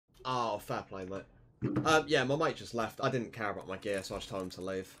Oh, fair play, mate. Yeah, my mate just left. I didn't care about my gear, so I just told him to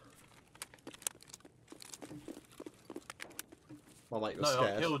leave. My mate was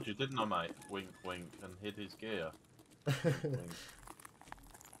scared. No, I killed you, didn't I, mate? Wink, wink, and hid his gear. Wink, wink.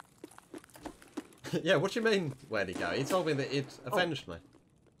 Yeah, what do you mean, where'd he go? He told me that he'd avenged me.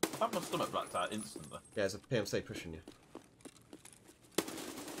 I had my stomach blacked out instantly. Yeah, there's a PMC pushing you.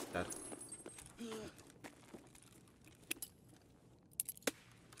 Dead.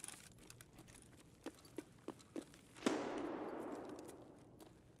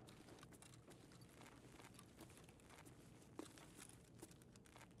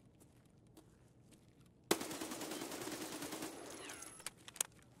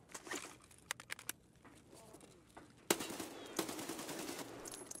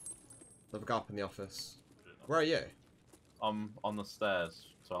 There's a guy up in the office. Where are you? I'm on the stairs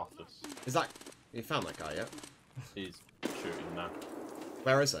to office. Is that... You found that guy yet? He's shooting now.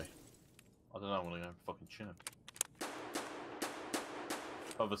 Where is he? I don't know, I'm gonna go fucking chin him.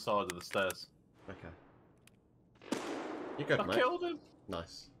 Other side of the stairs. Okay. You good, mate? I killed him!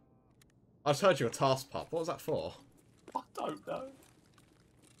 Nice. I just heard you a task pop. What was that for? I don't know.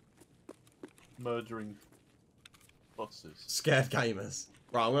 Murdering bosses. Scared gamers.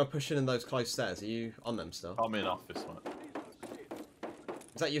 Right, I'm going to push in those close stairs. Are you on them still? I'm in office, mate.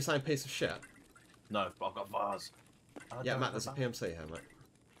 Is that you saying piece of shit? No, but I've got bars. Yeah, Matt, there's a PMC here, mate.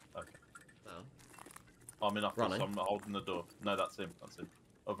 Okay. No. I'm in office, Running. I'm holding the door. No, that's him, that's him.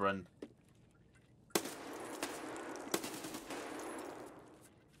 Other end.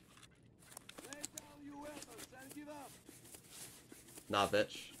 Nah,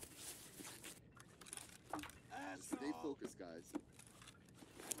 bitch. Stay focused, guys.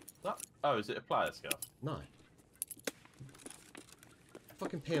 That, oh, is it a player scarf? No.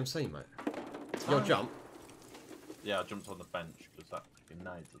 Fucking PMC, mate. Your jump. Yeah, I jumped on the bench because that fucking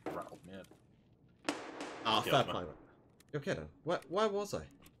nade that rattled me head. Ah, fair play, mate. You're kidding. Where was I?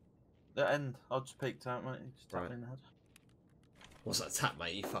 The end. I just peeked out, mate. He just tapped me in the head. What's that tap,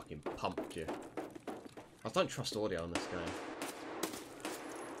 mate? He fucking pumped you. I don't trust audio on this game.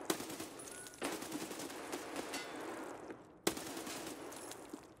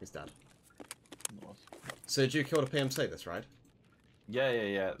 He's dead. Nice. So did you kill the PMC this raid? Yeah.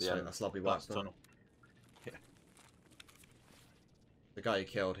 At the Sweet, end. that's lovely work. Glass tunnel. Yeah. The guy you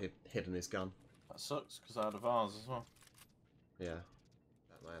killed had hidden his gun. That sucks because I had a vase as well. Yeah.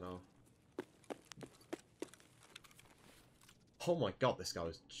 That man, oh. Oh my god, this guy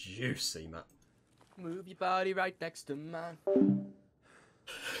was juicy, Matt. Move your body right next to mine. We'll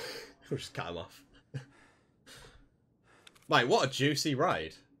just cut him off. Mate, what a juicy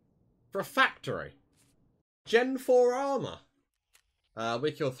raid. For a factory. Gen 4 armor.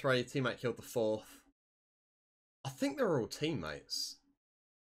 We killed 3, teammate killed the 4th. I think they were all teammates.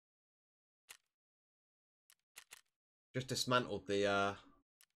 Just dismantled the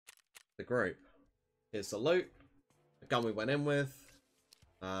group. Here's the loot. The gun we went in with.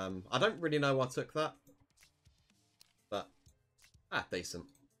 I don't really know why I took that. But, decent.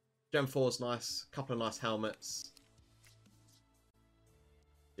 Gen 4's nice. Couple of nice helmets.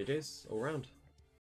 It is, all round.